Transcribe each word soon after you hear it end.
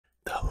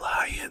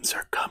Lions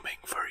are coming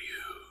for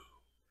you.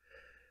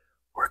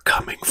 We're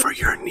coming for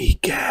your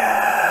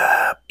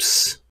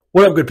kneecaps.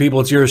 What up, good people?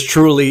 It's yours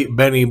truly,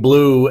 Benny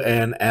Blue,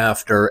 and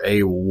after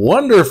a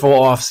wonderful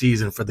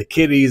offseason for the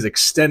Kitties,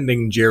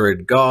 extending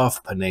Jared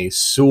Goff, Penei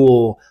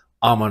Sewell,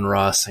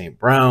 Amon-Ra St.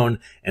 Brown,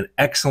 an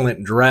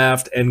excellent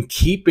draft, and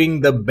keeping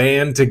the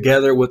band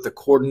together with the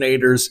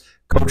coordinators,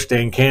 Coach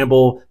Dan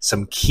Campbell,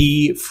 some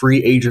key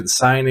free agent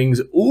signings.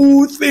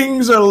 Ooh,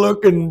 things are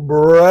looking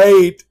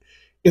bright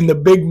in the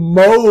big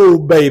Mo,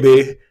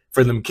 baby,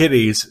 for them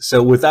Kitties.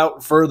 So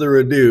without further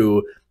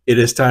ado, it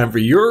is time for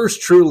yours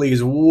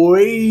truly's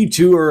way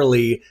too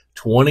early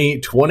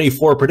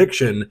 2024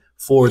 prediction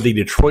for the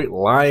Detroit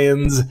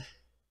Lions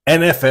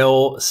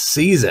NFL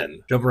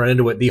season. Jumping right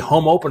into it, the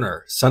home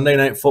opener, Sunday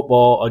Night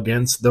Football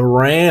against the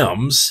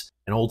Rams.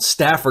 And old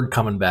Stafford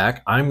coming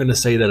back. I'm going to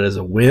say that as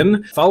a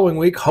win. Following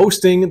week,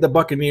 hosting the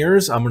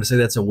Buccaneers. I'm going to say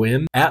that's a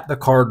win. At the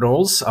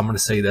Cardinals, I'm going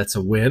to say that's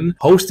a win.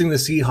 Hosting the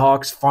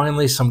Seahawks,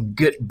 finally some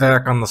get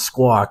back on the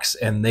Squawks,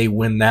 and they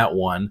win that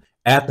one.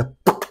 At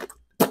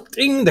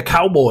the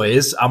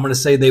Cowboys, I'm going to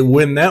say they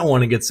win that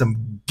one and get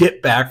some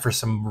get back for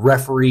some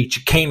referee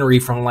chicanery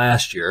from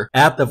last year.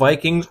 At the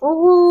Vikings,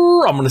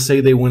 I'm going to say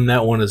they win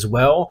that one as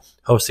well.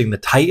 Hosting the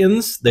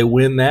Titans, they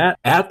win that.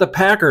 At the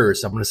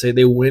Packers, I'm going to say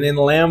they win in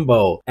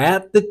Lambeau.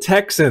 At the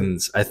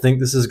Texans, I think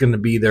this is going to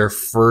be their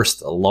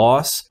first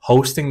loss.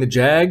 Hosting the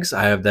Jags,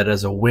 I have that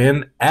as a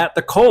win. At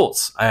the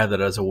Colts, I have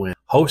that as a win.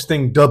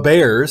 Hosting the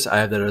Bears, I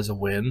have that as a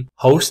win.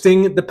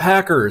 Hosting the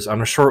Packers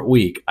on a short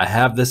week, I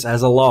have this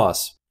as a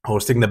loss.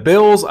 Hosting the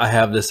Bills, I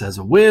have this as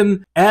a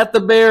win. At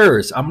the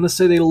Bears, I'm going to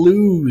say they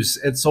lose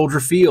at Soldier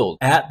Field.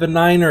 At the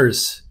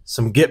Niners,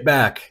 some get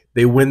back.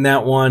 They win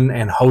that one.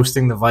 And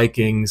hosting the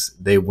Vikings,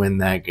 they win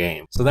that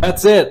game. So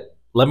that's it.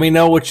 Let me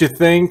know what you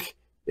think.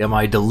 Am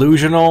I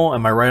delusional?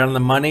 Am I right on the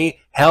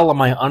money? Hell,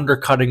 am I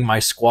undercutting my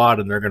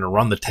squad and they're going to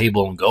run the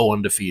table and go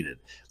undefeated?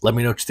 Let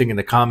me know what you think in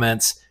the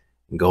comments.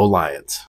 And go Lions.